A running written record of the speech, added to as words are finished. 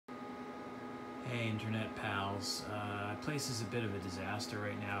Hey Internet pals, place is a bit of a disaster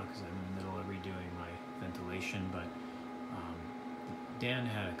right now because I'm in the middle of redoing my ventilation, but Dan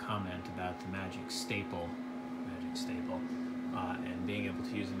had a comment about the magic staple, and being able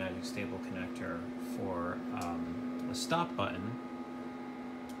to use the magic staple connector for a stop button,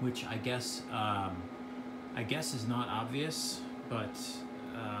 which I guess is not obvious, but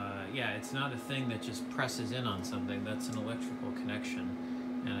yeah, it's not a thing that just presses in on something. That's an electrical connection.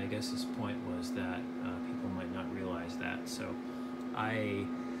 And I guess his point was that people might not realize that. So I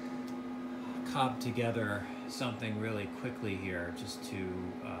cobbed together something really quickly here just to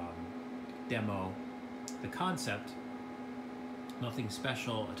demo the concept. Nothing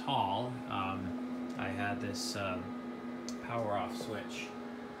special at all. I had this power off switch.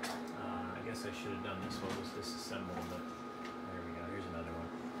 I guess I should have done this while it was disassembled, but there we go. Here's another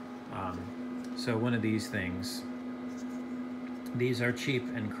one. So one of these things. These are cheap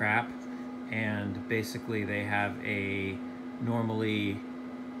and crap, and basically they have a normally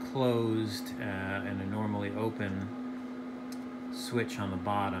closed and a normally open switch on the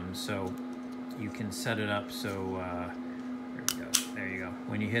bottom, so you can set it up so there you go.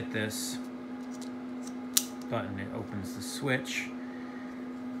 When you hit this button, it opens the switch.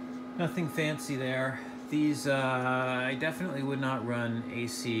 Nothing fancy there. These I definitely would not run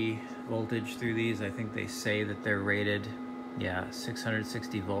AC voltage through these. I think they say that they're rated, yeah,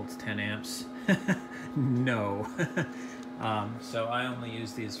 660 volts, 10 amps. No. So I only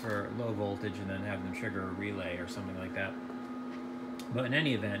use these for low voltage and then have them trigger a relay or something like that. But in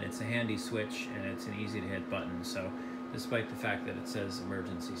any event, it's a handy switch and it's an easy to hit button. So despite the fact that it says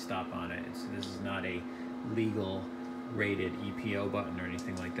emergency stop on it, this is not a legal rated EPO button or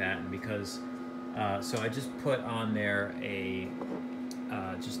anything like that. And because, so I just put on there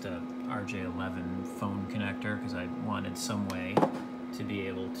just a RJ11 phone connector because I wanted some way to be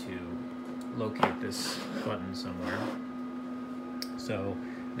able to locate this button somewhere. So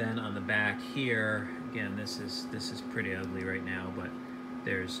then on the back here, again, this is pretty ugly right now, but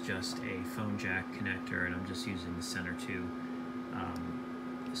there's just a phone jack connector, and I'm just using the center two,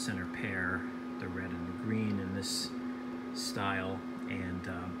 center pair, the red and the green in this style, and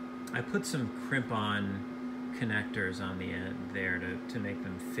I put some crimp-on connectors on the end there to make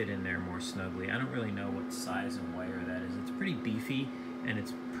them fit in there more snugly. I don't really know what size and wire that is. It's pretty beefy and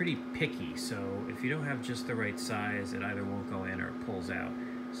it's pretty picky, so if you don't have just the right size, it either won't go in or it pulls out.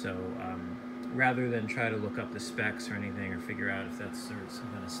 So rather than try to look up the specs or anything or figure out if that's some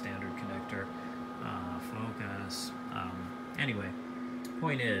kind of standard connector, focus. Anyway,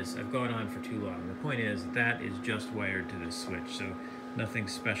 point is, I've gone on for too long. The point is that is just wired to this switch, so nothing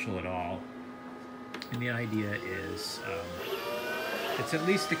special at all. And the idea is, it's at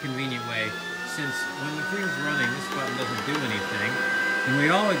least a convenient way, since when the thing's running, this button doesn't do anything. And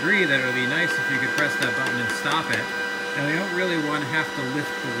we all agree that it would be nice if you could press that button and stop it. And we don't really want to have to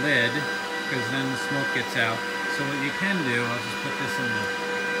lift the lid, because then the smoke gets out. So what you can do, I'll just put this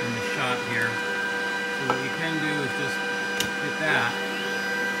in the shot here. So what you can do is just hit that.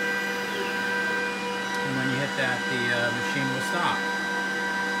 And when you hit that, the machine will stop.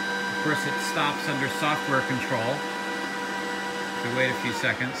 Of course, it stops under software control. If you wait a few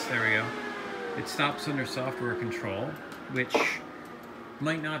seconds, there we go. It stops under software control, which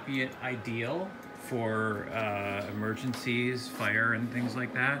might not be ideal for emergencies, fire, and things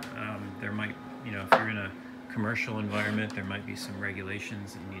like that. There might, if you're in a commercial environment, there might be some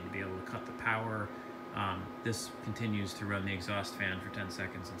regulations that you need to be able to cut the power. This continues to run the exhaust fan for 10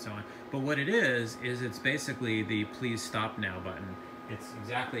 seconds and so on. But what it is it's basically the please stop now button. It's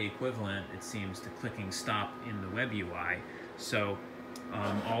exactly equivalent, it seems, to clicking stop in the web UI. So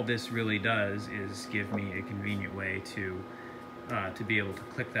all this really does is give me a convenient way to be able to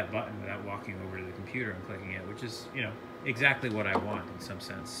click that button without walking over to the computer and clicking it, which is, exactly what I want in some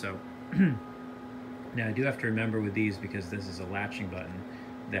sense. So now I do have to remember with these, because this is a latching button,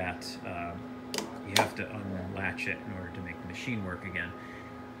 that you have to unlatch it in order to make the machine work again.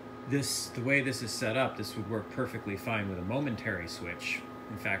 The way this is set up, this would work perfectly fine with a momentary switch.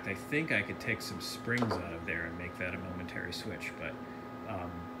 In fact, I think I could take some springs out of there and make that a momentary switch, but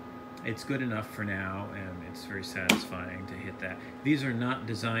it's good enough for now, and it's very satisfying to hit that. These are not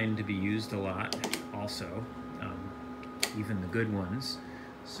designed to be used a lot, also, even the good ones.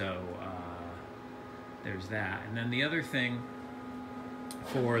 So there's that. And then the other thing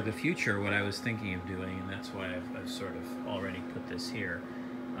for the future, what I was thinking of doing, and that's why I've sort of already put this here,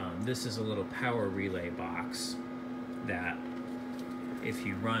 this is a little power relay box that if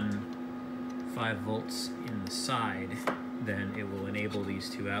you run 5 volts in the side, then it will enable these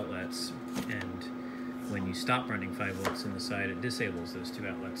two outlets, and when you stop running 5 volts in the side, it disables those 2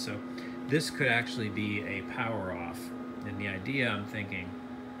 outlets. So this could actually be a power off. And the idea I'm thinking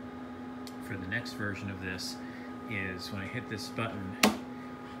for the next version of this is when I hit this button,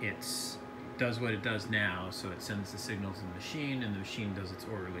 it does what it does now. So it sends the signal to the machine, and the machine does its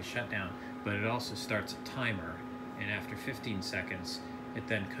orderly shutdown, but it also starts a timer. And after 15 seconds, it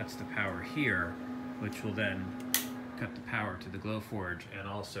then cuts the power here, which will then cut the power to the Glowforge and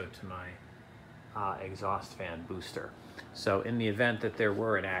also to my exhaust fan booster. So in the event that there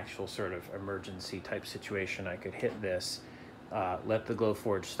were an actual sort of emergency type situation, I could hit this, let the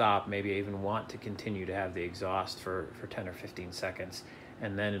Glowforge stop, maybe I even want to continue to have the exhaust for 10 or 15 seconds,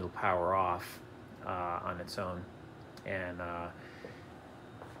 and then it'll power off on its own. And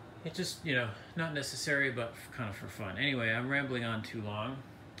it just, you know, not necessary, but kind of for fun. Anyway, I'm rambling on too long,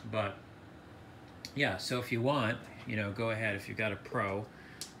 but yeah, so if you want, you know, go ahead, if you've got a Pro,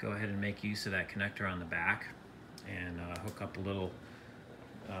 go ahead and make use of that connector on the back and hook up a little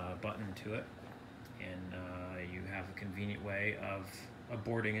button to it, and you have a convenient way of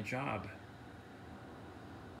aborting a job